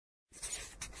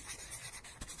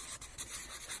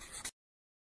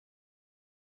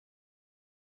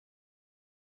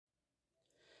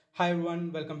Hi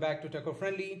everyone, welcome back to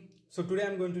Techofriendly. So today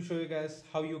I'm going to show you guys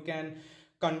how you can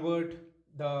convert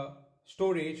the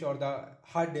storage or the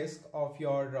hard disk of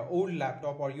your old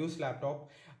laptop or used laptop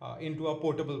into a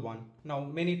portable one. Now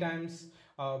many times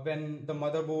when the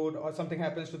motherboard or something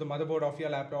happens to the motherboard of your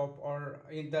laptop, or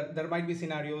there might be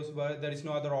scenarios where there is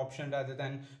no other option rather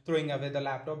than throwing away the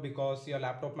laptop because your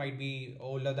laptop might be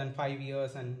older than 5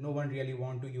 years and no one really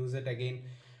want to use it again.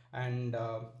 And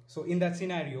so in that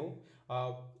scenario,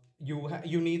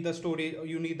 you need the storage,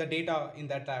 you need the data in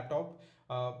that laptop,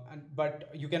 but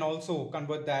you can also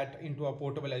convert that into a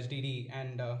portable HDD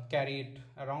and carry it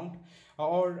around.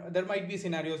 Or there might be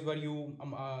scenarios where you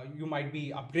might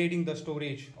be upgrading the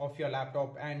storage of your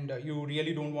laptop and you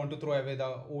really don't want to throw away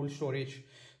the old storage,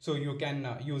 so you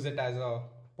can use it as a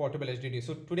portable HDD.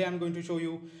 So today I'm going to show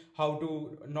you how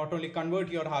to not only convert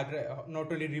your hard drive,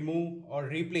 not only remove or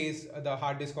replace the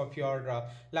hard disk of your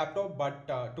laptop, but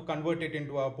to convert it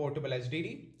into a portable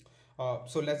HDD.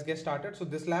 So let's get started. So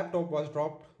this laptop was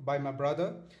dropped by my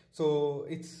brother. So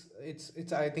it's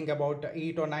I think about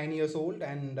 8 or 9 years old,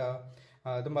 and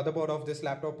the motherboard of this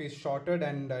laptop is shorted,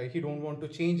 and he don't want to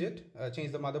change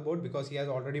the motherboard because he has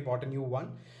already bought a new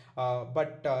one.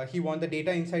 But he want the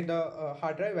data inside the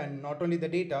hard drive, and not only the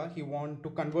data, he want to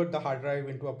convert the hard drive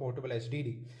into a portable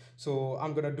HDD. So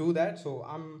I'm gonna do that. So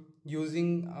I'm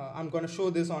gonna show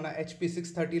this on a HP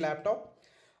 630 laptop.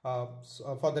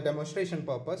 For the demonstration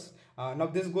purpose. Now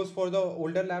this goes for the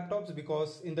older laptops,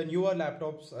 because in the newer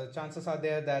laptops chances are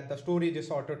there that the storage is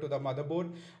sorted to the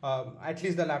motherboard, at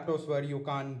least the laptops where you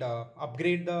can't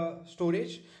upgrade the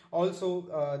storage.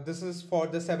 Also this is for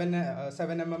the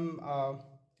 7mm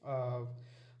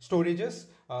storages,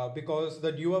 because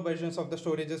the newer versions of the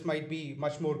storages might be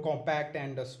much more compact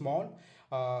and small.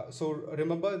 So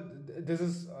remember, this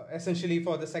is essentially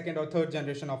for the second or third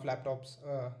generation of laptops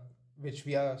which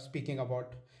we are speaking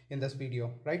about in this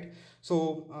video, right?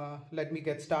 So let me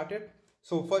get started.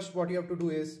 So first what you have to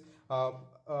do is,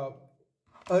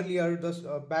 earlier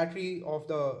the battery of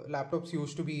the laptops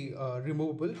used to be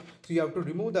removable. So you have to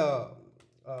remove the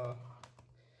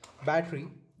battery.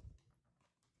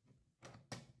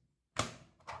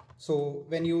 So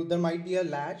there might be a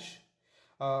latch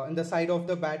in the side of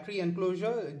the battery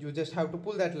enclosure. You just have to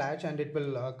pull that latch and it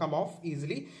will come off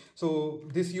easily. So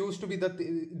this used to be a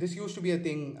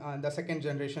thing the second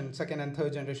and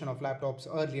third generation of laptops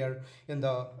earlier in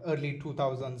the early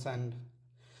 2000s and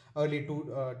early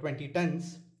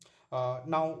 2010s.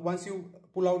 Now once you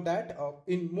pull out that,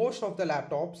 in most of the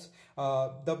laptops,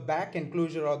 the back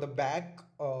enclosure or the back,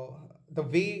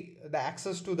 the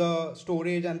access to the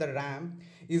storage and the RAM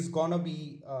is gonna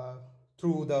be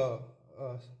through the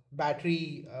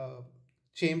battery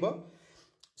chamber.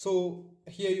 So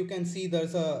here you can see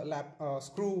there's a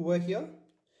screw over here.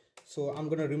 So I'm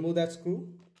gonna remove that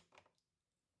screw.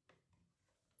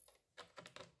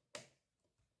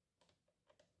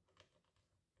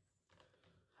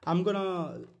 I'm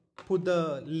gonna put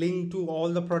the link to all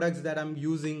the products that I'm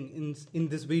using in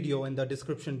this video in the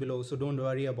description below, so don't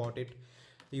worry about it.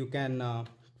 You can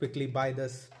quickly buy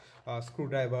this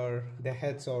screwdriver, the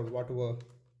heads or whatever,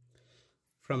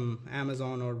 from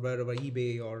Amazon or wherever,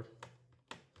 eBay or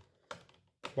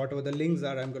whatever the links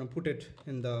are. I'm going to put it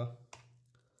in the...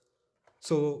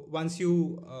 So once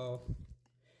you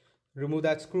remove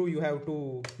that screw, you have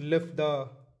to lift the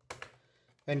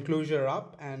enclosure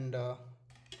up and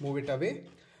move it away.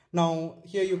 Now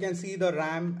here you can see the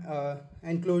RAM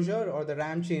enclosure or the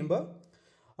RAM chamber.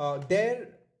 There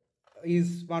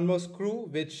is one more screw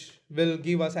which will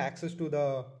give us access to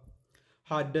the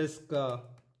hard disk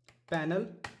panel.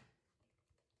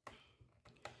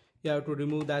 You have to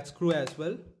remove that screw as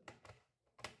well.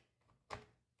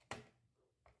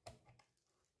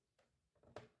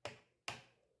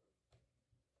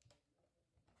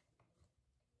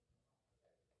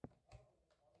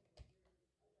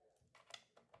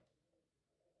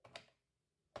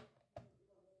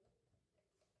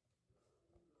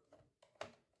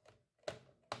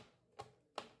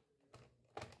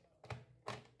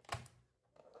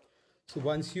 So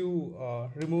once you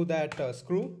remove that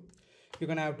screw, you're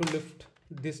gonna have to lift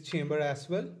this chamber as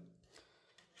well.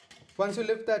 Once you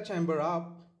lift that chamber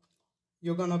up,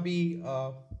 you're gonna be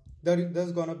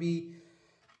there's gonna be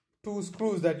two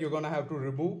screws that you're gonna have to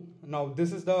remove. Now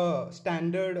this is the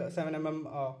standard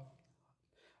 7mm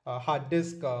hard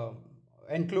disk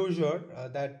enclosure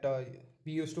that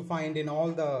we used to find in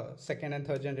all the second and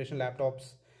third generation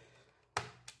laptops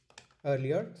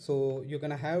earlier. So you're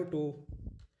gonna have to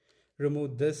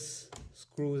remove this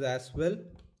screws as well.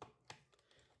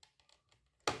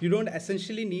 You don't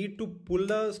essentially need to pull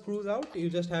the screws out, you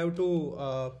just have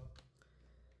to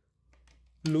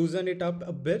loosen it up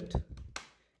a bit,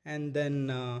 and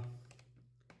then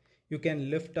you can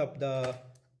lift up the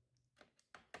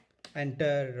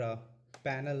entire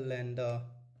panel and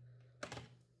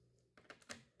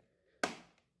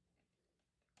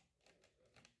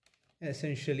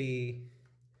essentially.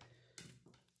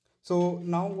 So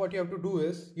now what you have to do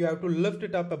is you have to lift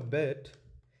it up a bit,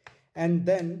 and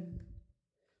then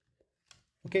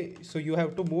okay, so you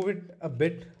have to move it a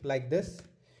bit like this,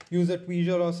 use a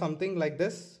tweezer or something like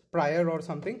this, prior or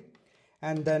something,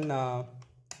 and then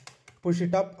push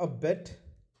it up a bit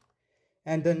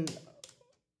and then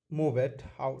move it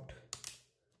out,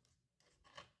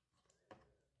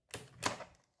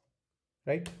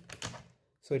 right?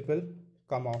 So it will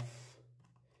come off.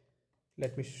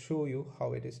 Let me show you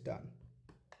how it is done.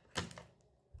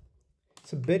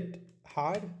 It's a bit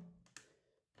hard,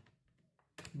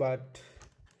 but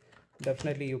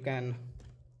definitely you can.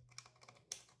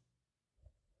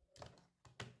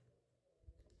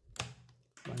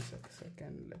 One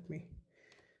second, let me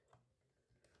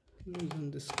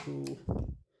loosen the screw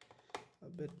a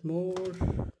bit more.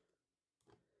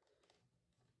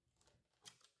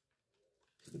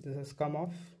 So this has come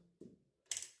off.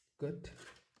 Good.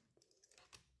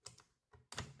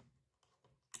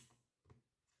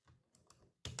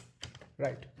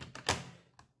 Right.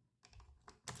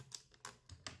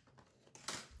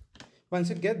 Once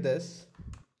you get this,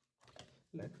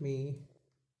 let me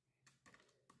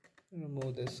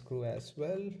remove this screw as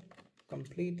well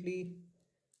completely.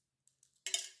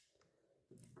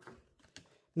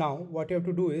 Now what you have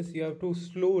to do is you have to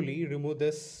slowly remove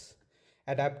this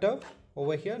adapter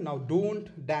over here. Now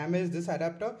don't damage this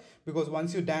adapter, because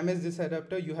once you damage this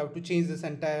adapter you have to change this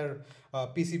entire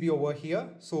PCB over here.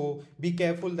 So be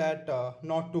careful that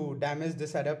not to damage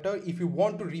this adapter if you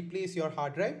want to replace your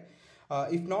hard drive.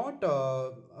 If not,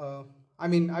 I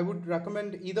mean, I would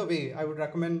recommend either way. I would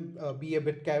recommend be a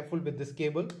bit careful with this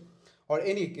cable or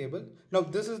any cable. Now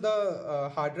this is the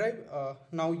hard drive.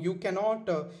 Now you cannot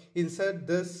insert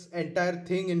this entire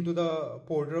thing into the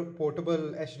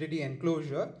portable HDD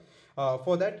enclosure.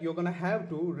 For that you're gonna have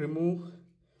to remove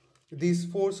these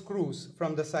 4 screws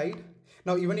from the side.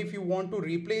 Now even if you want to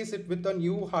replace it with a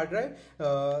new hard drive,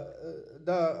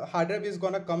 the hard drive is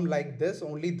gonna come like this,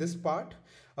 only this part.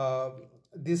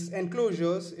 These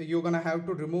enclosures, you're gonna have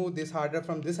to remove this hard drive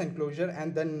from this enclosure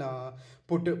and then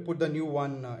put the new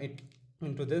one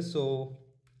into this. So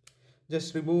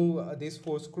just remove these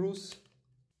 4 screws.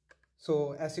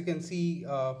 So as you can see,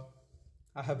 I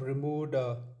have removed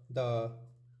the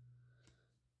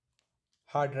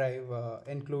hard drive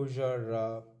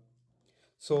enclosure.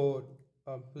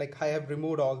 Like I have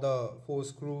removed all the 4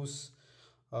 screws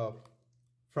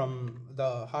from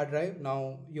the hard drive.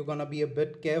 Now you're gonna be a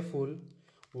bit careful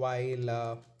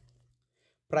while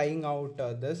prying out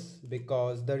this,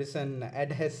 because there is an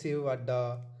adhesive at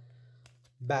the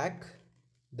back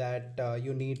that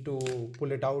you need to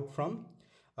pull it out from,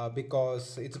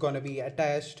 because it's going to be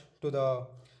attached to the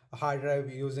hard drive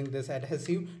using this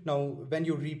adhesive. Now when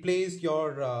you replace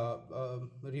your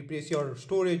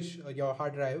storage, your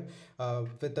hard drive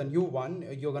with a new one,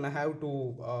 you're gonna have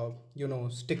to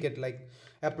stick it, like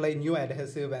apply new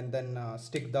adhesive and then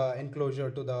stick the enclosure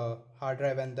to the hard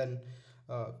drive and then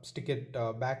stick it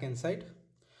back inside.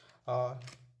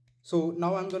 So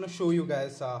now I'm going to show you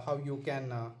guys how you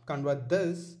can convert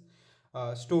this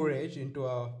storage into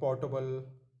a portable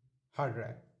hard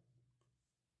drive.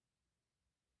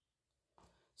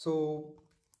 So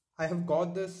I have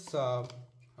got this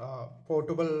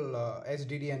portable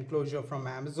HDD enclosure from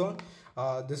Amazon.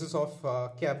 This is of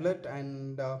Cablet,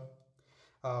 and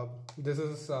this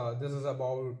is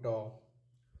about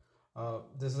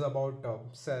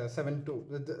 7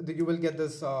 to you will get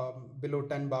this below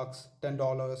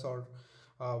 $10 or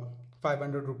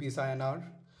 500 rupees INR.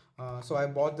 So I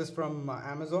bought this from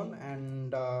Amazon,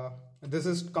 and this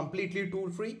is completely tool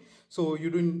free, so you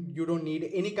don't need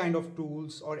any kind of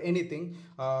tools or anything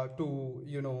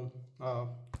to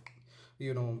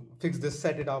fix this,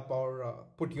 set it up, or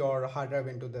put your hard drive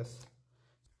into this.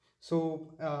 So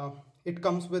it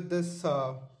comes with this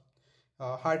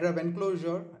hard drive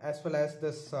enclosure, as well as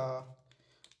this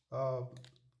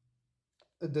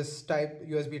this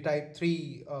USB type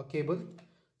 3 cable.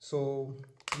 So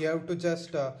you have to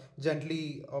just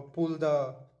gently pull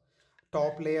the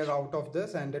top layer out of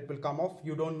this and it will come off.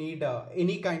 You don't need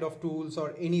any kind of tools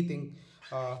or anything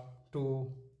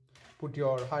to put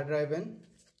your hard drive in.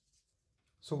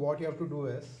 So what you have to do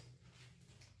is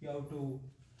you have to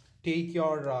take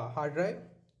your hard drive,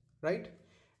 right?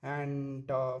 And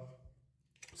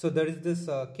so there is this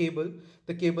cable,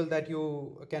 the cable that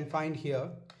you can find here.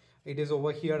 It is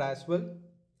over here as well.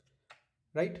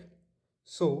 right?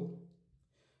 So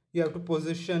you have to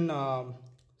position.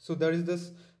 So there is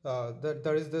this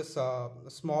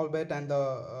small bit and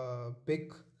the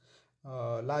big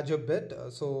larger bit.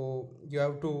 So you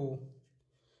have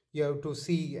to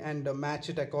see and match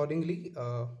it accordingly.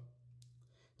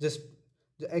 Just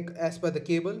as per the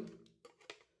cable.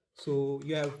 So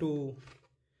you have to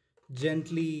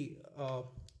gently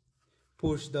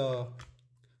push the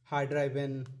hard drive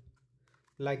in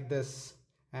like this,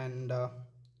 and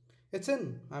it's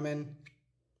in. I mean,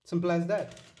 simple as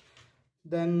that.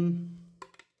 Then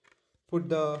put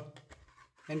the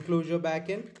enclosure back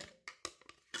in.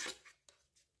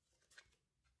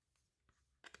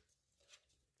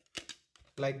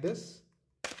 Like this.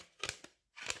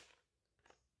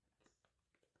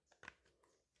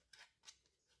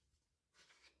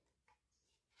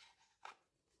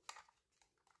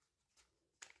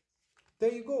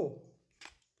 There you go.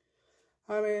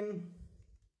 I mean,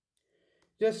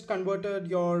 just converted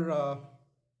your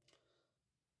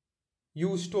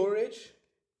used storage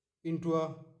into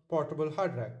a portable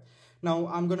hard drive. Now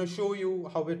I'm going to show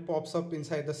you how it pops up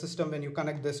inside the system when you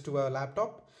connect this to a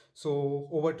laptop. So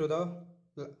over to the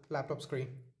laptop screen.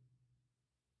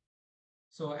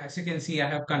 So as you can see, I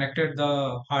have connected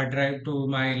the hard drive to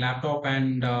my laptop,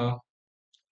 and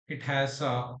it has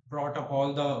brought up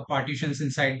all the partitions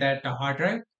inside that hard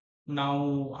drive.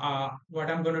 Now,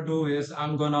 what I'm going to do is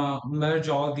I'm going to merge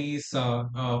all these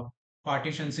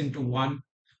partitions into one.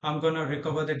 I'm going to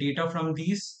recover the data from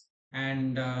these,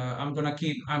 and I'm going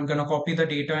to copy the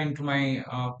data into my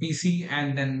PC,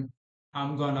 and then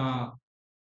I'm going to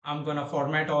I'm going to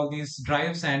format all these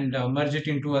drives and merge it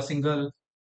into a single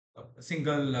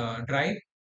drive,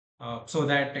 so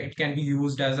that it can be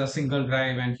used as a single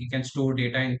drive and you can store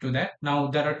data into that. Now,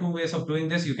 there are two ways of doing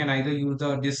this. You can either use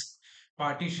the disk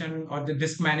partition or the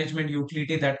disk management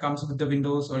utility that comes with the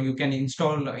Windows, or you can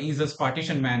install EaseUS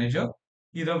Partition Manager.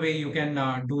 Either way, you can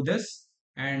do this.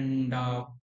 And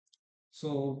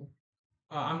so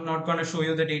I'm not going to show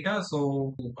you the data.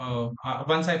 So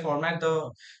once I format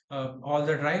the all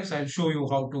the drives, I'll show you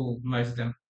how to merge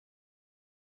them.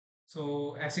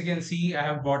 So as you can see, I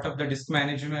have brought up the disk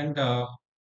management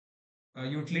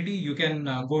utility. You can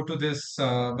go to this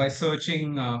by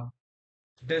searching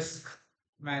disk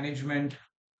management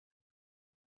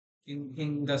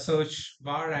in the search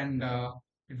bar, and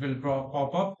it will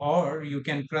pop up, or you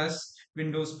can press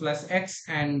Windows plus X,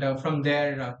 and from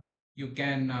there you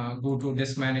can go to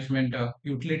disk management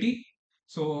utility.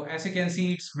 So as you can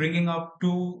see, it's bringing up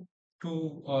two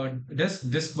disk.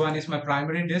 Disk one is my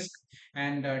primary disk,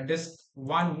 and disk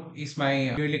one is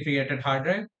my newly created hard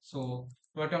drive. So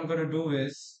what I'm going to do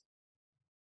is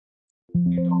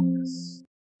hit on this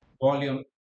volume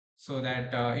so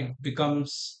that it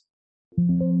becomes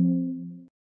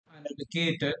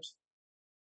unallocated.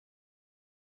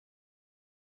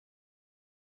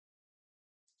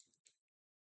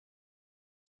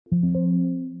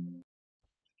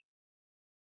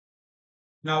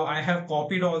 Now I have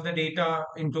copied all the data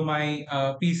into my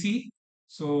PC.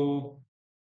 So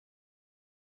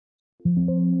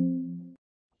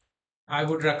I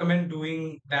would recommend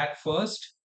doing that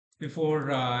first before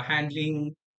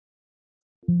handling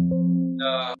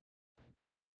the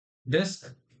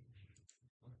disk.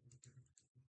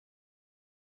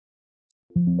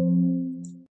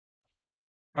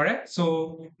 All right.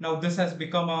 So now this has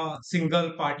become a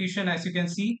single partition, as you can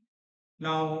see.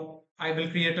 Now I will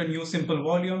create a new simple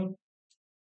volume.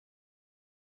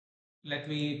 Let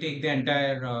me take the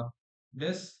entire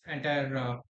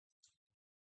entire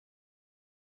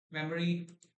memory.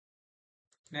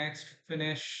 Next,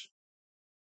 finish.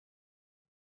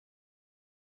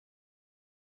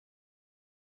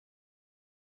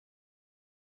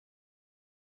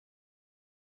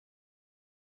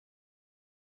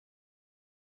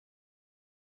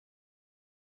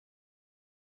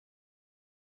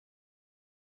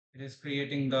 It is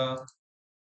creating the.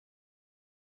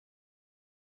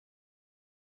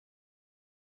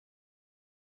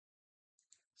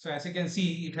 So as you can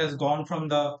see, it has gone from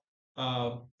the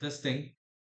this thing,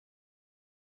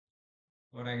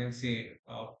 what I can say,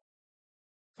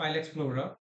 file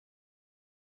explorer,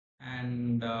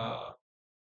 and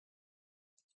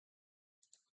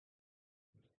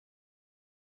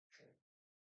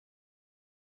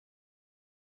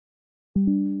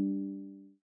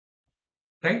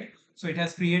right. So it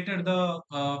has created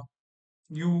the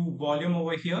new volume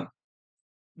over here.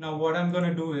 Now what I'm going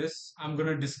to do is I'm going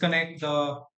to disconnect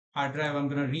the hard drive. I'm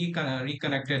going to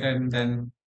reconnect it, and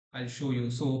then I'll show you.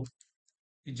 So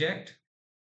eject.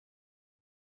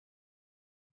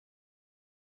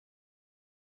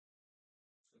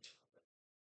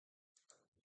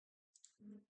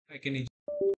 I can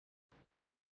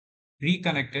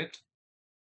reconnect it.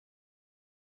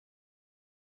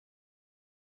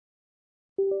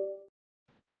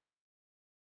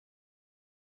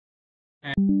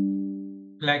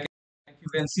 And like you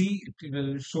can see, it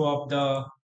will show up the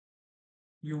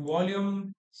new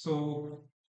volume. So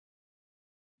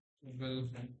we'll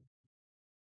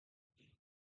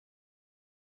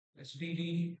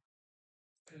HDD,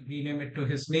 rename it to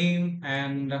his name,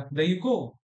 and there you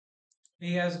go.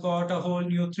 He has got a whole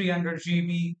new 300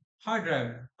 GB hard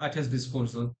drive at his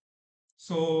disposal.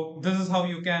 So this is how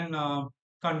you can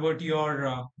convert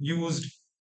your used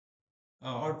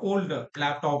or old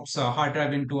laptops hard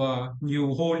drive into a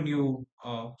whole new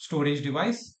storage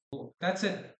device. So that's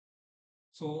it.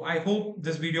 So I hope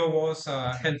this video was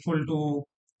helpful to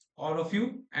all of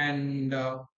you, and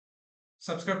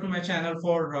subscribe to my channel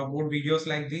for more videos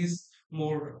like these,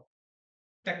 more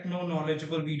techno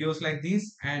knowledgeable videos like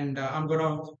these. And I'm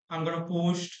gonna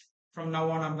post from now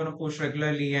on. I'm gonna post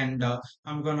regularly, and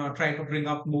I'm gonna try to bring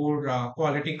up more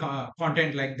quality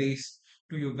content like this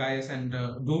to you guys. And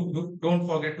don't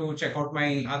forget to check out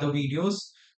my other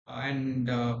videos, and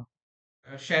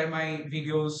share my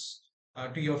videos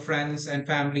to your friends and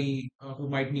family who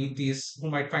might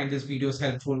find these videos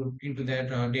helpful into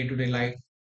their day-to-day life.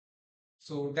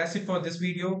 So that's it for this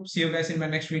video. See you guys in my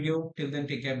next video. Till then,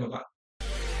 take care. Bye bye.